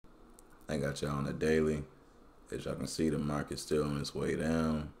I got y'all on the daily. As y'all can see, the market's still on its way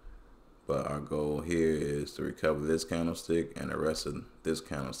down. But our goal here is to recover this candlestick and the rest of this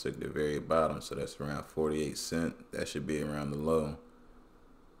candlestick at the very bottom. So that's around 48 cents. That should be around the low.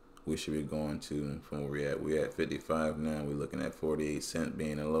 We should be going to, from where we're at. We're at 55 now. We're looking at 48 cents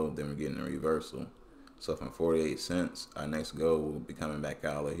being the low. Then we're getting a reversal. So from 48 cents, our next goal will be coming back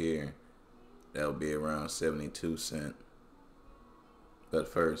out of here. That'll be around 72 cents. But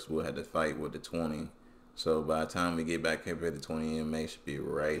first, we'll have to fight with the 20. So by the time we get back here, the 20 EMA should be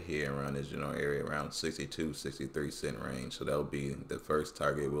right here around this general area, around 62, 63 cent range. So that'll be the first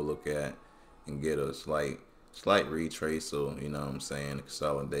target we'll look at and get a slight retrace, you know what I'm saying,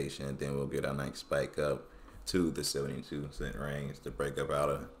 consolidation, and then we'll get our next spike up to the 72 cent range to break up out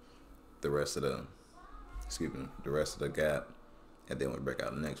of the rest of the gap, and then we'll break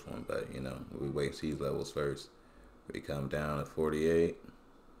out the next one. But you know, we wait to these levels first. We come down to 48.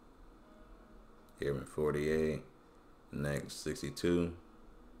 Here in 48, next 62,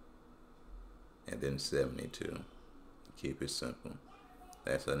 and then 72. Keep it simple.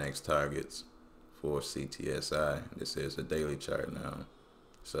 That's our next targets for CTSI. This is a daily chart now.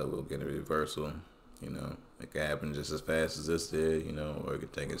 So we'll get a reversal. You know, it can happen just as fast as this did, you know, or it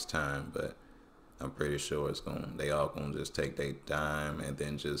could take its time, but I'm pretty sure they all gonna just take their time and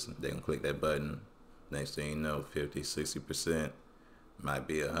then they can click that button. Next thing you know, 50, 60%. Might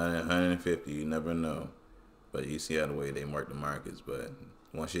be 100, 150, you never know. But you see how the way they mark the markets. But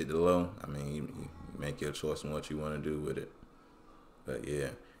once you hit the low, I mean, you make your choice on what you want to do with it. But yeah,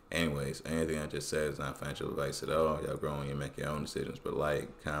 anyways, anything I just said is not financial advice at all. Y'all grow and you make your own decisions. But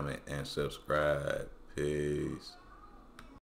like, comment, and subscribe. Peace.